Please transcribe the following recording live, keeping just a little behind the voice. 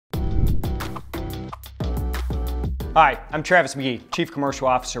Hi, I'm Travis McGee, Chief Commercial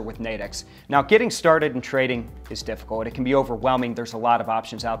Officer with Nadex. Now, getting started in trading is difficult. It can be overwhelming. There's a lot of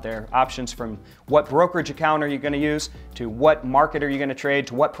options out there. Options from what brokerage account are you going to use, to what market are you going to trade,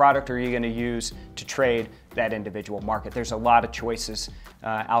 to what product are you going to use to trade that individual market. There's a lot of choices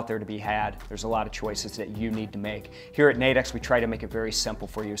out there to be had. There's a lot of choices that you need to make. Here at Nadex, we try to make it very simple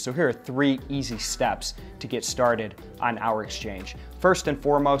for you. So here are 3 easy steps to get started on our exchange. First and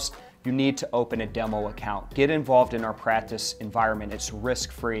foremost, you need to open a demo account. Get involved in our practice environment. It's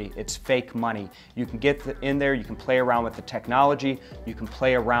risk-free, it's fake money. You can get in there, you can play around with the technology, you can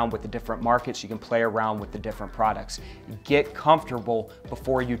play around with the different markets, you can play around with the different products. Get comfortable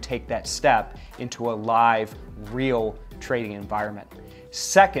before you take that step into a live, real trading environment.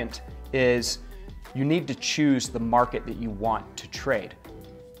 Second is you need to choose the market that you want to trade.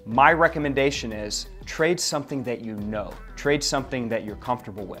 My recommendation is trade something that you know. Trade something that you're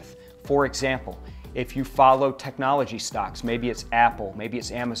comfortable with. For example, if you follow technology stocks, maybe it's Apple, maybe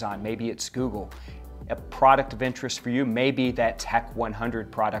it's Amazon, maybe it's Google, a product of interest for you may be that Tech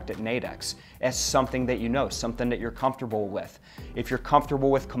 100 product at Nadex. As something that you know, something that you're comfortable with. If you're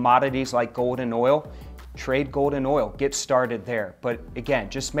comfortable with commodities like gold and oil, trade gold and oil, get started there. But again,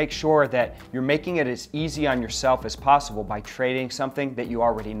 just make sure that you're making it as easy on yourself as possible by trading something that you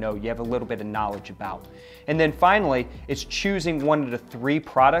already know, you have a little bit of knowledge about. And then finally, it's choosing one of the 3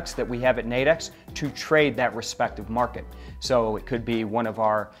 products that we have at Nadex to trade that respective market. So it could be one of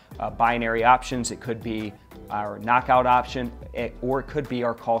our binary options, it could be our knockout option, or it could be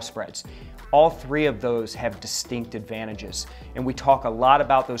our call spreads. All 3 of those have distinct advantages, and we talk a lot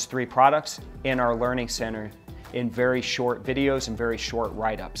about those 3 products in our Learning Center in very short videos and very short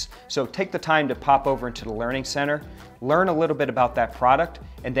write-ups. So take the time to pop over into the Learning Center, learn a little bit about that product,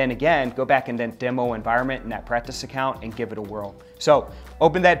 and then again, go back in that demo environment in that practice account and give it a whirl. So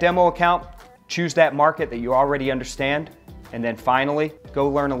open that demo account, choose that market that you already understand, and then finally, go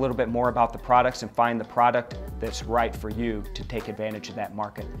learn a little bit more about the products and find the product that's right for you to take advantage of that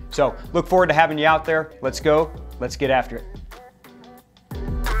market. So look forward to having you out there. Let's go, let's get after it.